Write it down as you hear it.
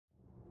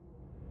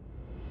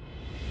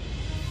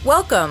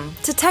Welcome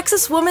to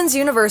Texas Women's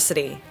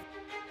University.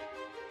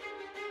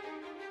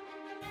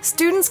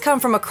 Students come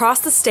from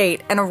across the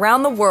state and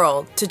around the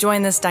world to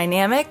join this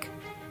dynamic,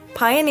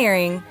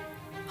 pioneering,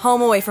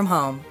 home away from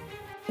home.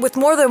 With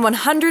more than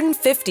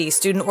 150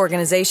 student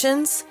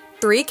organizations,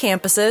 3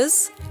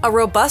 campuses, a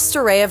robust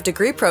array of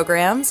degree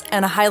programs,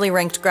 and a highly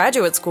ranked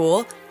graduate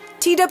school,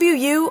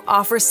 TWU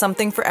offers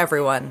something for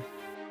everyone.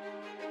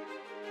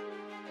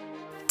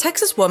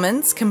 Texas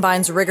Women's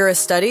combines rigorous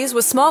studies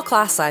with small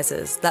class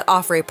sizes that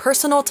offer a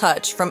personal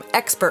touch from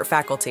expert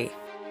faculty.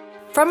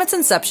 From its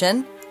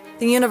inception,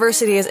 the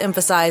university has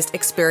emphasized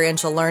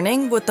experiential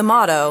learning with the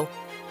motto,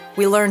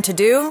 "We learn to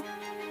do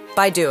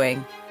by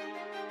doing."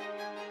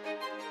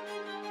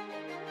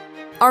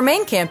 Our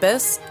main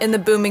campus, in the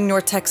booming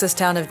North Texas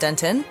town of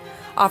Denton,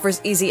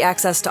 offers easy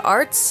access to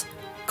arts,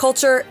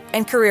 culture,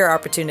 and career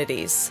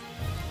opportunities.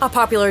 A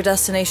popular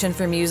destination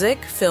for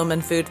music, film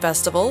and food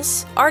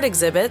festivals, art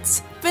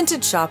exhibits,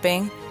 vintage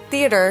shopping,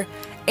 theater,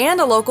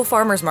 and a local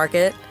farmers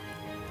market,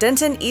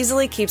 Denton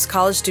easily keeps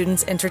college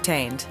students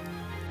entertained.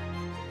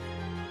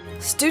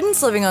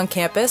 Students living on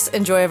campus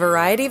enjoy a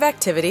variety of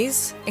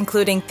activities,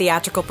 including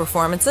theatrical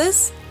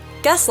performances,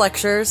 guest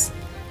lectures,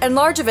 and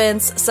large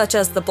events such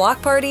as the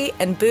Block Party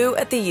and Boo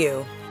at the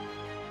U.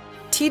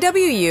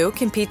 TWU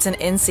competes in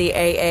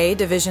NCAA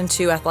Division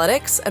II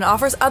athletics and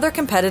offers other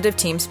competitive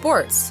team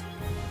sports.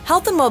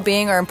 Health and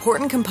well-being are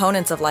important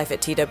components of life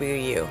at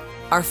TWU.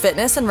 Our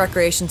Fitness and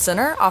Recreation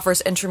Center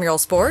offers intramural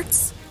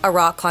sports, a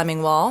rock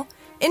climbing wall,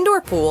 indoor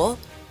pool,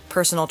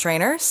 personal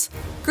trainers,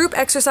 group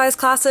exercise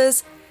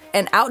classes,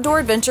 and outdoor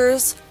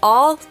adventures,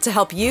 all to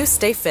help you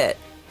stay fit.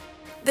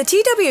 The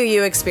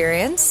TWU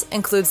experience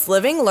includes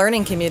living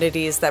learning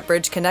communities that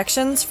bridge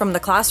connections from the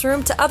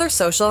classroom to other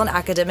social and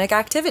academic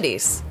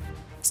activities.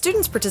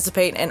 Students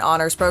participate in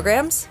honors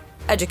programs,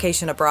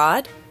 education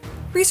abroad,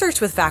 research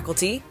with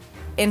faculty,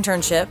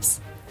 internships,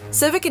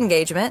 civic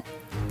engagement,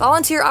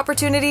 volunteer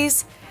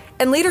opportunities,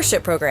 and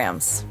leadership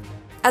programs.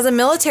 As a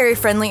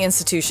military-friendly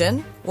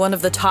institution, one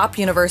of the top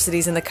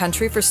universities in the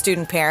country for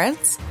student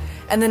parents,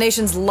 and the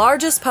nation's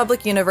largest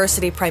public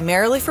university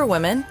primarily for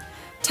women,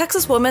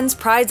 Texas Women's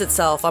prides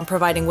itself on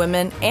providing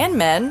women and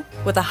men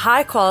with a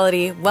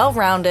high-quality,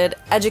 well-rounded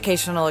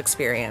educational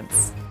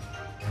experience.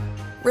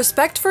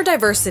 Respect for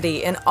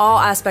diversity in all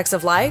aspects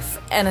of life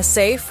and a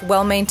safe,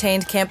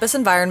 well-maintained campus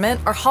environment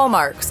are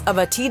hallmarks of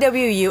a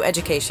TWU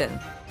education.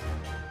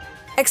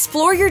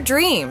 Explore your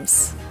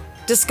dreams,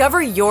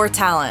 discover your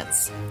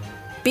talents,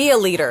 be a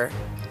leader,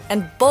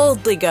 and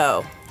boldly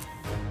go.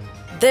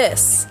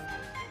 This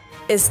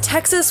is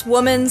Texas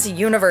Women's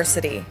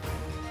University.